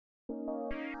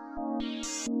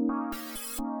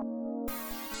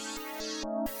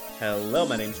Hello,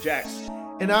 my name's Jax.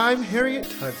 And I'm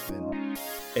Harriet Huntsman.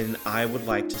 And I would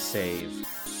like to save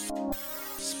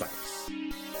Spice.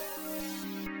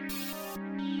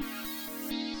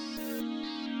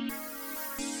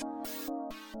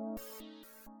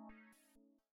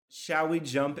 Shall we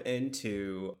jump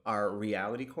into our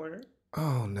reality corner?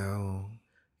 Oh, no.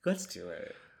 Let's do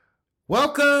it.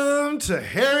 Welcome to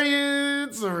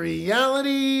Harriet's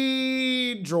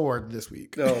reality drawer this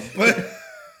week. No, but...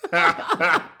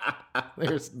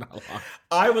 There's not a lot.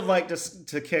 I would like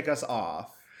to kick us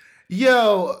off.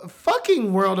 Yo,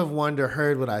 fucking World of Wonder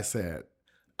heard what I said.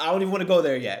 I don't even want to go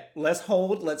there yet. Let's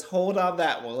hold on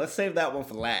that one. Let's save that one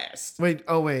for last. Wait,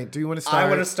 do you want to start? I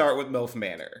want to start with Milf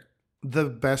Manor. The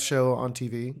best show on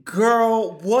TV?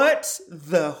 Girl, what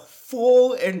the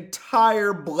full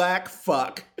entire black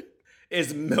fuck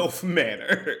is Milf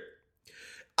Manor?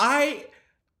 I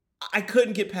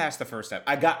couldn't get past the first step.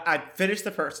 I finished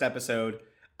the first episode.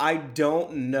 I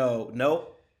don't know.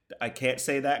 Nope. I can't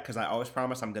say that because I always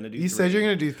promise I'm going to do 3. You said you're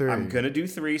going to do 3. I'm going to do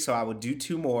 3, so I will do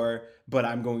 2 more, but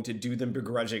I'm going to do them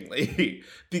begrudgingly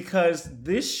because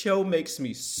this show makes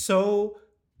me so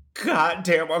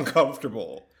goddamn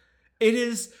uncomfortable. It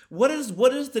is, what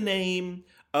is the name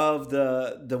of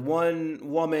the one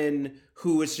woman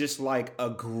who is just like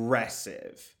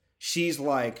aggressive? She's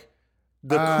like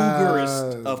the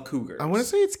cougarist of cougars. I want to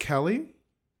say it's Kelly.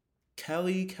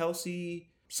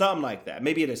 Kelsey, something like that.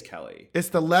 Maybe it is Kelly. It's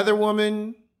the leather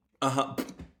woman. Uh-huh.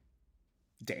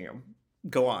 Damn.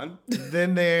 Go on.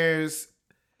 Then there's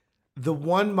the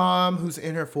one mom who's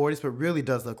in her 40s, but really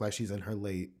does look like she's in her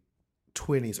late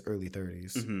 20s, early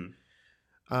 30s. Mm-hmm.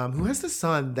 Who has the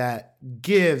son that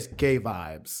gives gay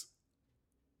vibes.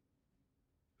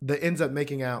 That ends up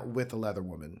making out with the leather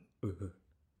woman.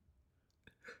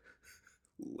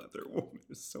 Leather woman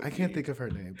is so I can't think of her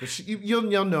name, but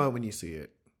you'll know it when you see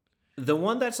it. The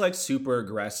one that's like super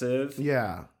aggressive.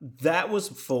 Yeah. That was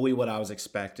fully what I was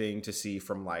expecting to see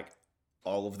from like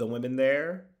all of the women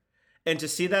there. And to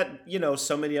see that,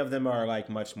 so many of them are like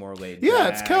much more laid back. Yeah,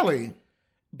 it's Kelly.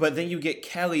 But then you get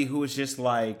Kelly, who is just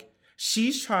like,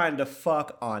 she's trying to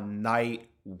fuck on night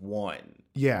 1.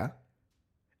 Yeah.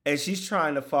 And she's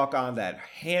trying to fuck on that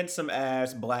handsome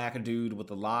ass black dude with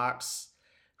the locks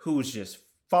who's just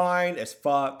fine as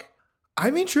fuck. I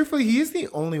mean, truthfully, he is the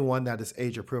only one that is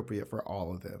age appropriate for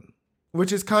all of them,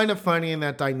 which is kind of funny in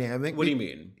that dynamic. What do you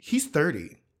mean? He's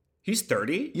 30. He's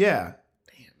 30? Yeah.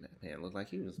 Damn, that man looked like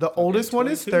he was. The oldest 22.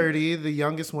 one is 30. The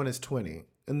youngest one is 20.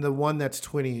 And the one that's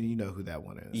 20, you know who that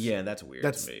one is. Yeah, that's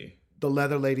weird to me. The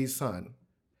leather lady's son.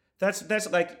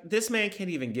 That's like, this man can't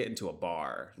even get into a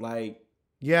bar. Like.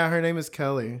 Yeah, her name is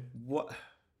Kelly. What?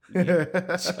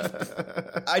 Where's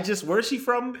she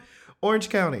from? Orange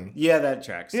County. Yeah, that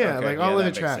tracks. Yeah, okay. like all of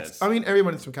it tracks. Sense. I mean,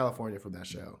 everyone is from California from that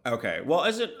show. Okay. Well,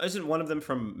 isn't one of them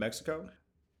from Mexico?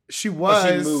 She was,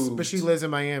 she moved. But she lives in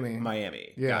Miami.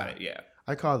 Miami. Yeah. Got it, yeah.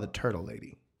 I call her the turtle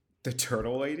lady. The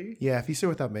turtle lady? Yeah, if you see her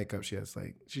without makeup, she just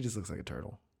looks like a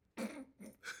turtle.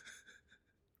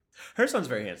 Her son's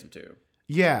very handsome too.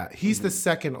 Yeah, he's the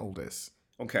second oldest.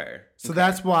 Okay. So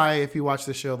that's why if you watch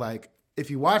the show, like, if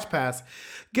you watch past,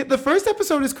 the first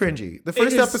episode is cringy. The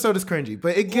first episode is cringy,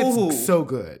 but it gets so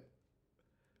good.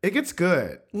 It gets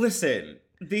good. Listen,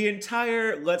 the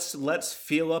entire let's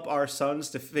feel up our sons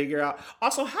to figure out.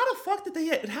 Also, how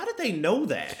did they know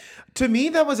that? To me,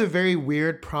 that was a very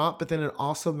weird prompt, but then it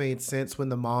also made sense when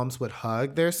the moms would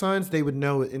hug their sons, they would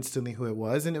know instantly who it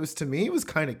was. And to me, it was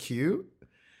kind of cute.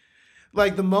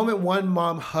 Like the moment one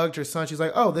mom hugged her son, she's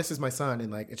like, "Oh, this is my son,"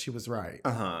 and she was right.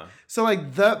 So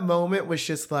like that moment was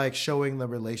just like showing the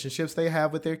relationships they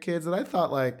have with their kids, and I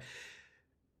thought like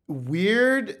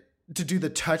weird to do the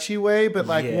touchy way, but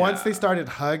once they started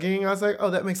hugging, I was like, "Oh,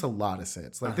 that makes a lot of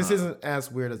sense." Like this isn't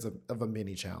as weird as of a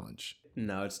mini challenge.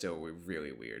 No, it's still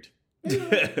really weird.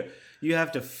 You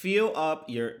have to feel up.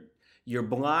 You're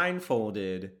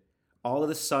blindfolded. All of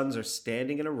the sons are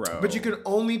standing in a row. But you could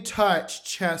only touch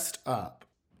chest up.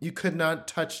 You could not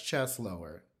touch chest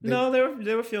lower. No,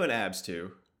 they were feeling abs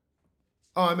too.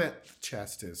 Oh, I meant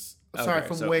chest is. Sorry,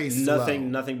 from waist nothing, low.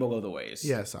 Nothing below the waist.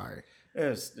 Yeah, sorry. It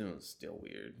was still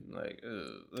weird. Like,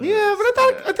 yeah, but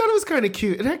I thought it was kind of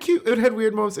cute. It had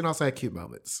weird moments and also had cute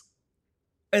moments.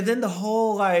 And then the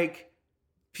whole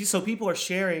so people are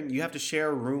sharing. You have to share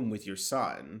a room with your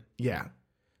son. Yeah.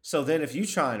 So then if you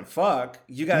try and fuck,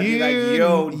 you gotta be like,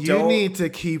 yo, you need to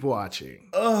keep watching.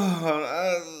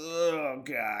 Oh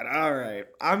God. All right.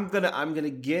 I'm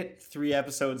gonna get 3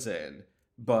 episodes in,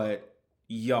 but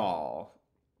y'all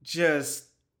just.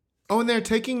 Oh, and they're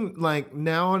taking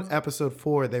now on episode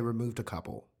 4, they removed a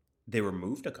couple. They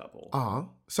removed a couple.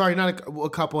 Sorry, not a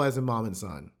couple as in mom and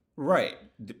son. Right.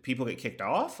 Did people get kicked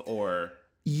off or?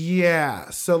 Yeah.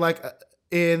 So like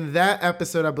in that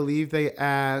episode, I believe they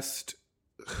asked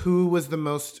who did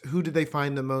they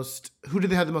have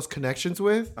the most connections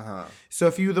with? So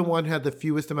if you the one had the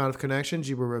fewest amount of connections,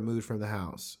 you were removed from the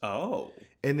house. Oh.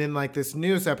 And then like this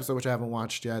newest episode, which I haven't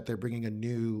watched yet, they're bringing a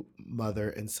new mother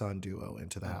and son duo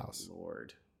into the house.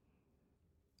 Lord.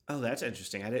 Oh, that's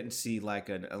interesting. I didn't see like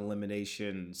an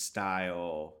elimination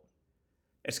style.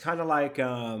 It's kind of like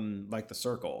The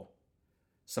Circle.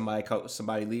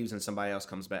 Somebody leaves and somebody else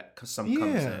comes back. Comes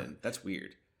in. That's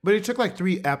weird. But it took like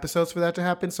 3 episodes for that to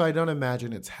happen, so I don't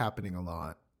imagine it's happening a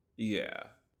lot. Yeah.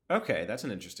 Okay, that's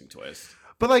an interesting twist.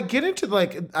 But like get into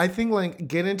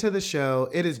the show.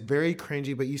 It is very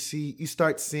cringy, but you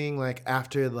start seeing like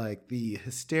after like the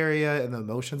hysteria and the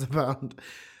emotions about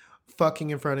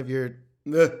fucking in front of your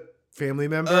family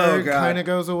member kind of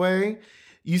goes away.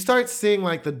 You start seeing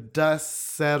like the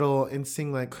dust settle and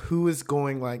seeing like who is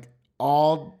going like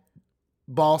all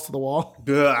balls to the wall.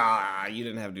 You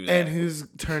didn't have to do that. And who's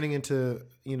turning into,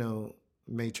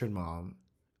 matron mom.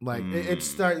 Like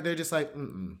they're just like,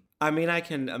 mm-mm. I mean, I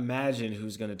can imagine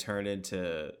who's going to turn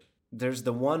into, there's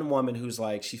the one woman who's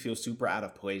like, she feels super out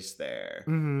of place there.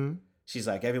 Mm-hmm. She's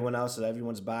like,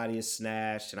 everyone's body is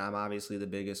snatched and I'm obviously the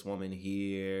biggest woman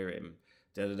here and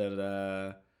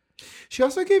da-da-da-da. She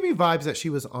also gave me vibes that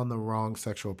she was on the wrong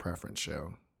sexual preference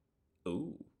show.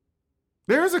 Ooh.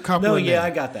 There was a couple. No, yeah, I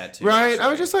got that too. Right? I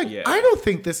was just like, I don't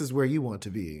think this is where you want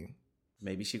to be.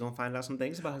 Maybe she's going to find out some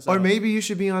things about herself. Or maybe you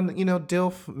should be on,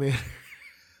 Dilf Manor.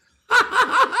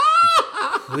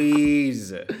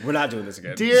 Please. We're not doing this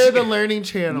again. Dear the Learning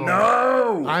Channel.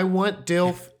 No! I want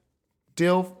Dilf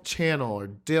Channel or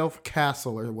Dilf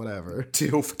Castle or whatever.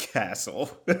 Dilf Castle.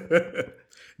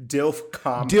 Dilf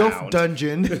Compound. Dilf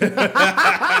Dungeon.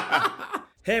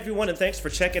 Hey everyone, and thanks for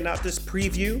checking out this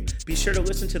preview. Be sure to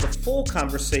listen to the full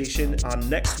conversation on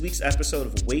next week's episode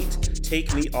of Wait,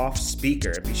 Take Me Off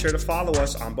Speaker. Be sure to follow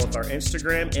us on both our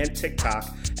Instagram and TikTok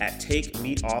at Take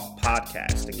Me Off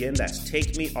Podcast. Again, that's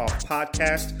Take Me Off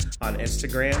Podcast on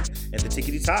Instagram and the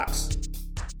Tickety Talks.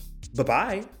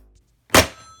 Bye-bye.